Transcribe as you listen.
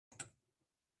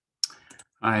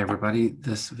Hi, everybody.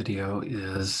 This video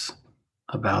is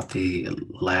about the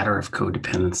ladder of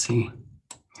codependency.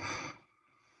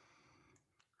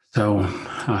 So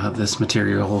this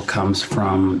material comes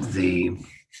from the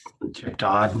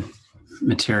Dodd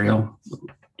material.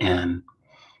 And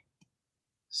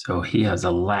so he has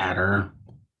a ladder,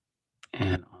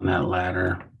 and on that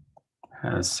ladder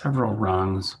has several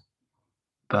rungs,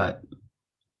 but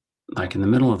like in the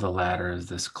middle of the ladder is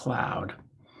this cloud.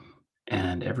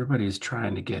 And everybody's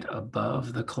trying to get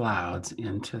above the clouds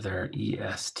into their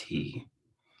EST,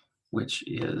 which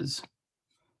is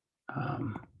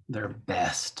their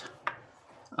best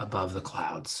above the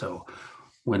clouds. So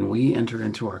when we enter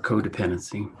into our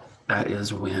codependency, that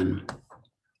is when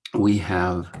we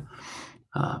have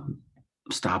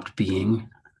stopped being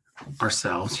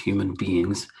ourselves, human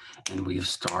beings, and we've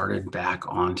started back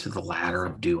onto the ladder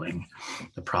of doing.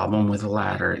 The problem with the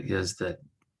ladder is that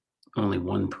only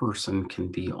one person can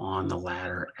be on the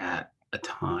ladder at a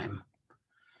time.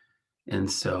 And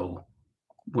so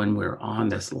when we're on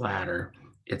this ladder,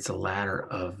 it's a ladder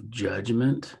of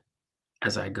judgment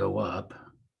as I go up,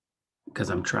 because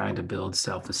I'm trying to build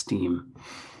self-esteem.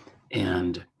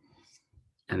 And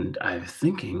I'm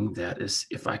thinking that is,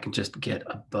 if I can just get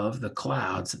above the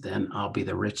clouds, then I'll be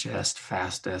the richest,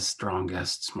 fastest,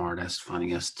 strongest, smartest,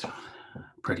 funniest,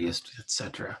 prettiest,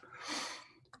 etc.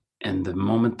 And the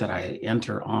moment that I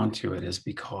enter onto it is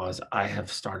because I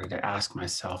have started to ask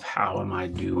myself, how am I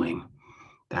doing?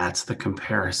 That's the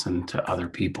comparison to other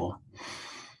people.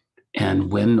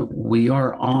 And when we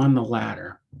are on the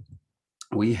ladder,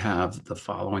 we have the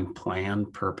following plan,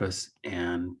 purpose,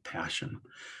 and passion.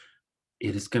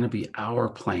 It is going to be our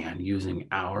plan using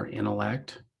our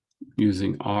intellect,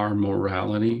 using our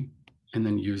morality, and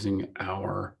then using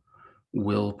our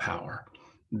willpower.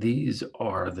 These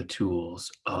are the tools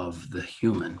of the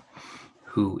human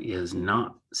who is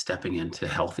not stepping into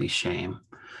healthy shame,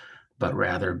 but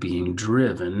rather being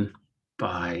driven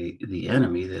by the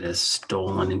enemy that has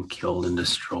stolen and killed and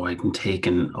destroyed and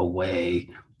taken away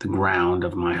the ground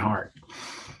of my heart.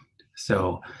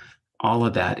 So all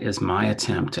of that is my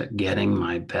attempt at getting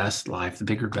my best life,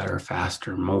 bigger, better,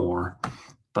 faster, more,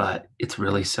 but it's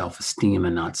really self-esteem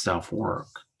and not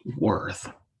self-worth.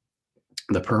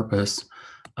 The purpose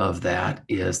of that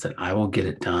is that I will get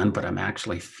it done, but I'm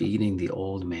actually feeding the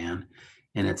old man,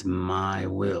 and it's my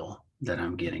will that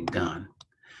I'm getting done.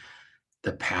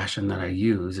 The passion that I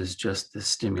use is just the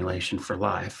stimulation for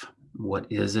life.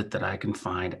 What is it that I can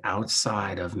find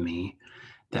outside of me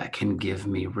that can give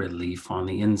me relief on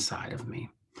the inside of me?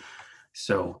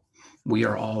 So we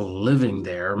are all living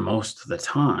there most of the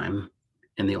time.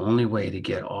 And the only way to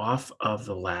get off of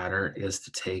the ladder is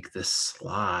to take this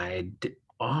slide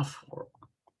off.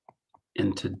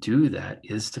 And to do that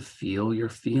is to feel your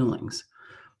feelings,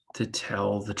 to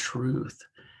tell the truth,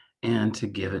 and to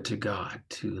give it to God,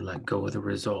 to let go of the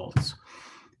results.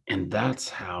 And that's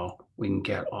how we can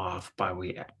get off, by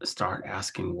we start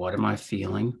asking, what am I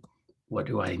feeling? What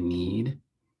do I need?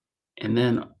 And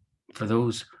then for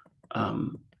those,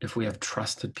 if we have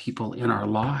trusted people in our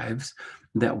lives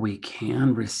that we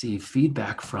can receive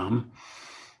feedback from,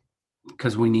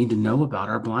 because we need to know about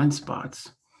our blind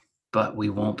spots, but we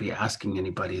won't be asking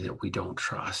anybody that we don't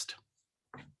trust.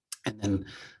 And then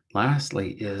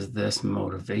lastly is this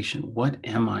motivation. What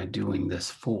am I doing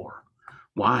this for?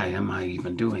 Why am I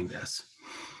even doing this?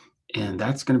 And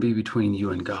that's going to be between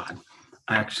you and God.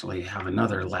 I actually have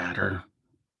another ladder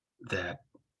that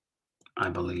I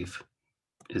believe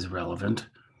is relevant.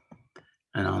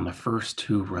 And on the first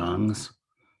two rungs,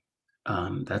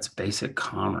 that's basic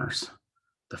commerce.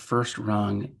 The first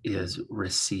rung is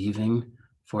receiving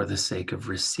for the sake of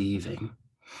receiving.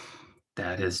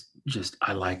 That is just,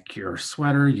 I like your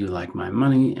sweater, you like my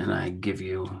money, and I give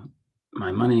you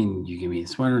my money and you give me a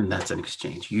sweater, and that's an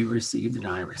exchange. You received and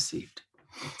I received.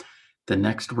 The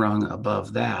next rung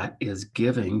above that is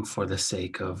giving for the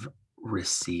sake of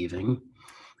receiving.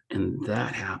 And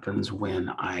that happens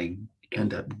when I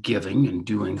end up giving and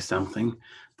doing something,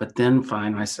 but then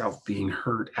find myself being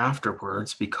hurt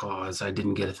afterwards because I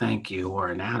didn't get a thank you or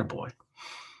an attaboy.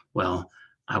 Well,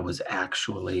 I was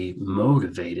actually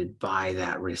motivated by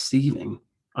that receiving.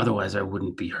 Otherwise, I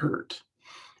wouldn't be hurt.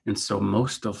 And so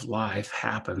most of life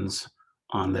happens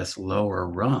on this lower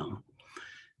rung.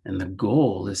 And the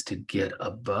goal is to get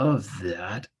above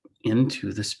that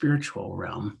into the spiritual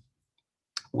realm,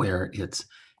 where it's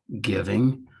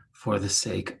giving for the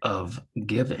sake of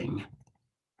giving,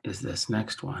 is this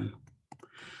next one.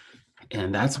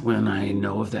 And that's when I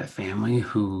know of that family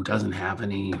who doesn't have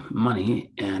any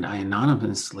money, and I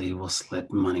anonymously will slip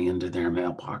money into their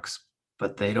mailbox,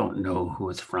 but they don't know who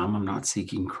it's from. I'm not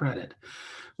seeking credit.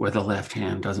 where the left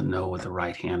hand doesn't know what the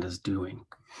right hand is doing.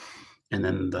 And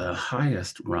then the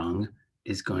highest rung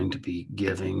is going to be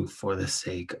giving for the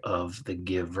sake of the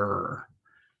giver.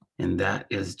 And that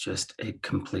is just a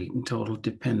complete and total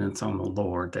dependence on the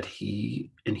Lord, that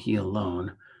He and He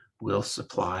alone will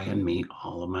supply and meet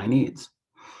all of my needs.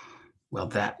 Well,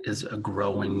 that is a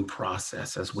growing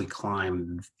process as we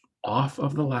climb off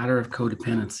of the ladder of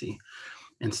codependency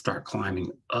and start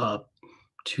climbing up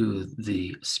to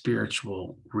the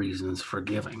spiritual reasons for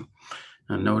giving.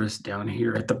 Now, notice down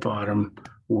here at the bottom,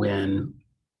 when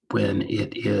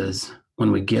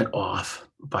we get off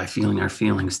by feeling our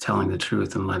feelings, telling the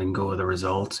truth, and letting go of the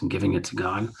results and giving it to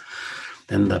God,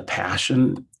 then the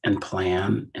passion and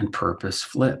plan and purpose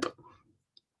flip.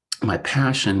 My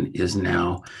passion is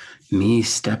now me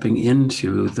stepping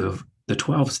into the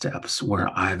 12 steps, where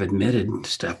I've admitted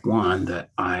step 1 that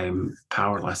I'm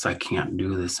powerless. I can't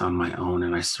do this on my own,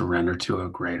 and I surrender to a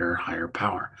greater, higher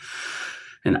power.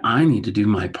 And I need to do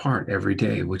my part every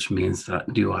day, which means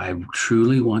that, do I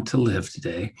truly want to live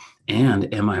today?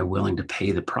 And am I willing to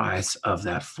pay the price of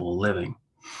that full living?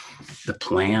 The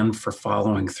plan for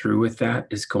following through with that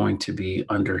is going to be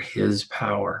under His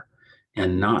power,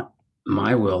 and not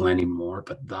my will anymore,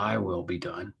 but thy will be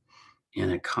done,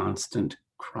 in a constant,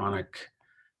 chronic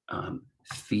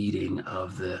feeding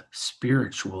of the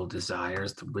spiritual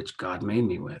desires which God made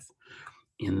me with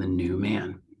in the new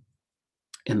man.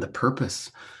 And the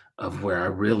purpose of where I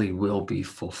really will be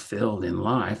fulfilled in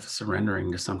life,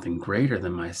 surrendering to something greater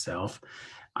than myself,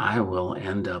 I will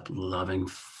end up loving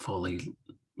fully,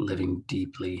 living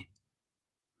deeply.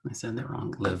 I said that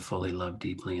wrong. Live fully, love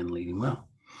deeply, and leading well.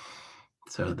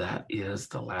 So that is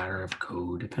the ladder of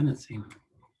codependency.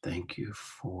 Thank you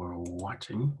for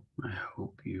watching. I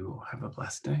hope you have a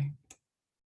blessed day.